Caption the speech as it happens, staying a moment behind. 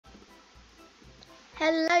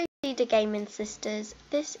Hello Cedar Gaming Sisters,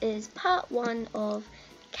 this is part 1 of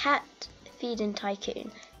Cat Feeding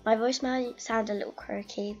Tycoon. My voice might sound a little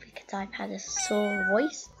croaky because I've had a sore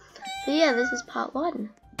voice. But yeah, this is part 1.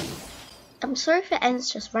 I'm sorry if it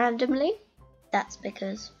ends just randomly. That's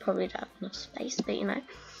because probably don't have enough space, but you know.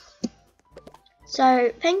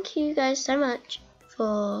 So thank you guys so much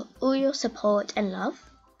for all your support and love.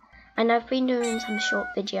 And I've been doing some short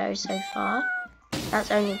videos so far. That's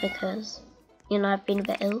only because, you know, I've been a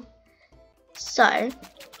bit ill. So,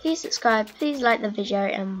 please subscribe, please like the video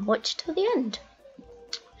and watch till the end.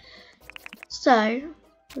 So,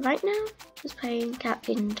 right now, I'm just playing Cat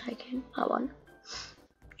Feeding Tycoon part 1.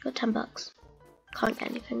 Got 10 bucks. Can't get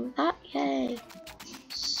anything with that, yay.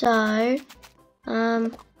 So,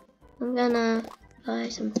 I'm gonna buy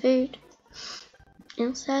some food.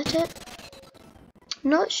 Insert it.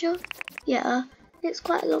 Not sure. Yeah, it's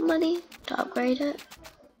quite a lot of money to upgrade it.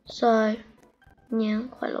 So, yeah,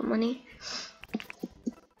 quite a lot of money.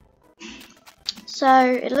 So,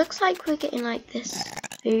 it looks like we're getting like this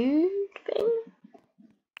food thing.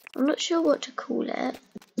 I'm not sure what to call it,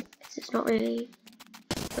 because it's not really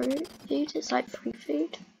fruit food, it's like free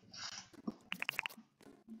food.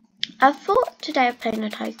 I thought today of playing a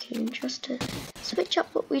Tycoon just to switch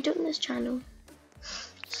up what we do on this channel.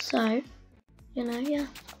 So, you know, yeah.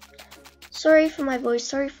 Sorry for my voice,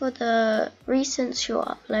 sorry for the recent short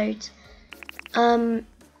uploads.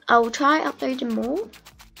 I will try uploading more,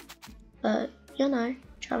 but you know,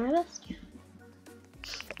 try my best.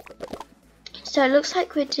 So it looks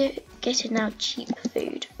like we're getting now cheap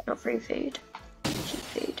food, not free food, cheap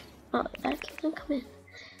food. Oh, that can come in.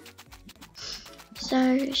 So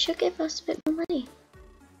it should give us a bit more money.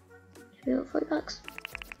 We got 40 bucks.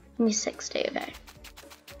 Only 60, okay.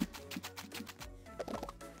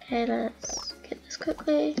 Okay, let's get this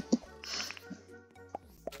quickly.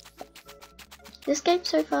 This game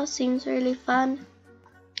so far seems really fun.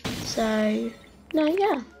 So, no,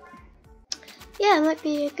 yeah. Yeah, it might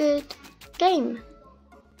be a good game.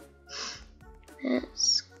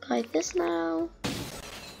 Let's guide this now.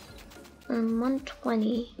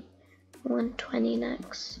 120. 120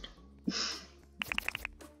 next.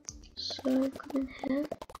 So, come in here.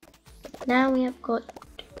 Now we have got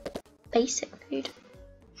basic food.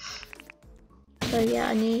 So yeah,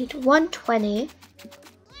 I need 120.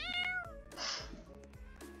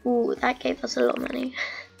 Ooh, that gave us a lot of money.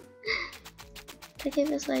 That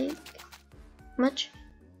gave us like, how much?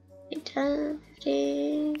 8, 10,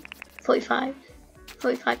 15, 45.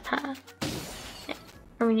 45 per. Yeah.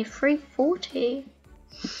 And we need 340.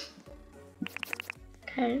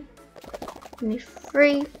 Okay. We need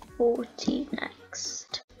 340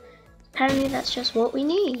 next. Apparently that's just what we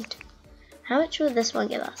need. How much will this one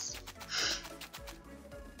give us?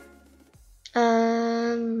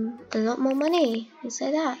 A lot more money. Let's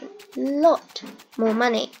say that. A lot more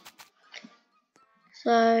money.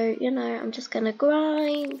 So, you know, I'm just gonna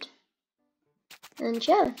grind. And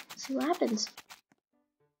yeah, see what happens.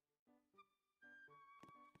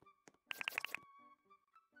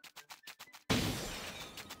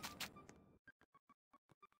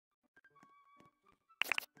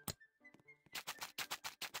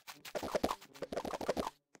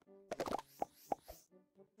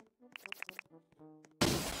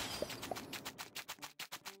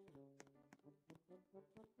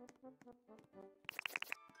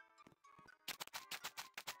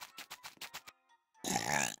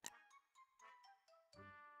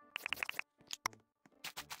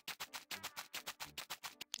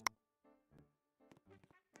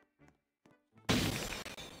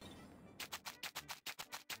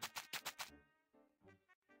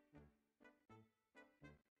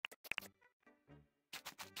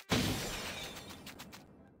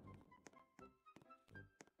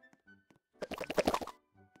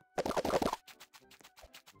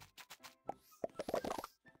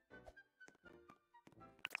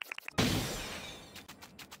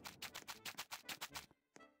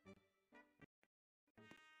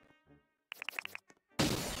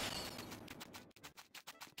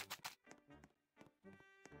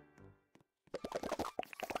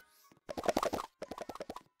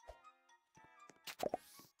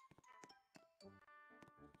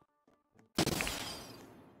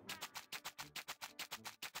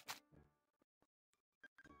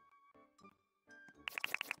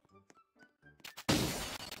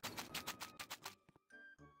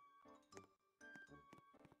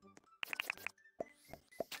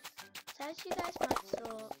 So as you guys might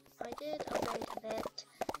saw, I did upload a bit,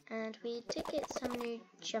 and we did get some new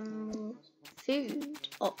general food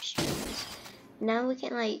options. Now we're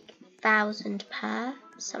getting like 1,000 per,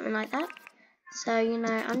 something like that. So, you know,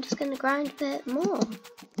 I'm just going to grind a bit more.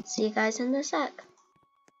 See you guys in a sec.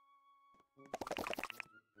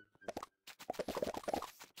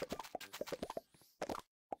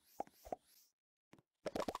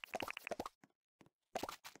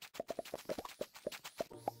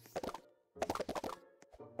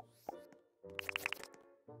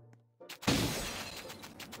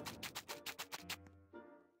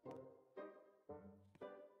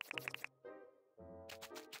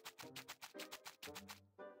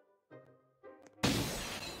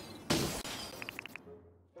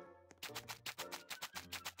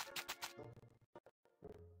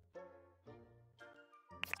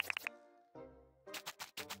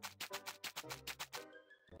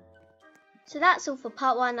 So that's all for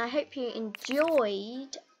part 1. I hope you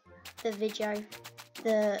enjoyed the video,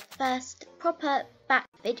 the first proper back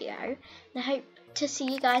video, and I hope to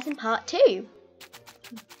see you guys in part 2.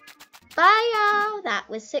 Bye y'all, that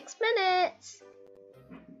was 6 minutes.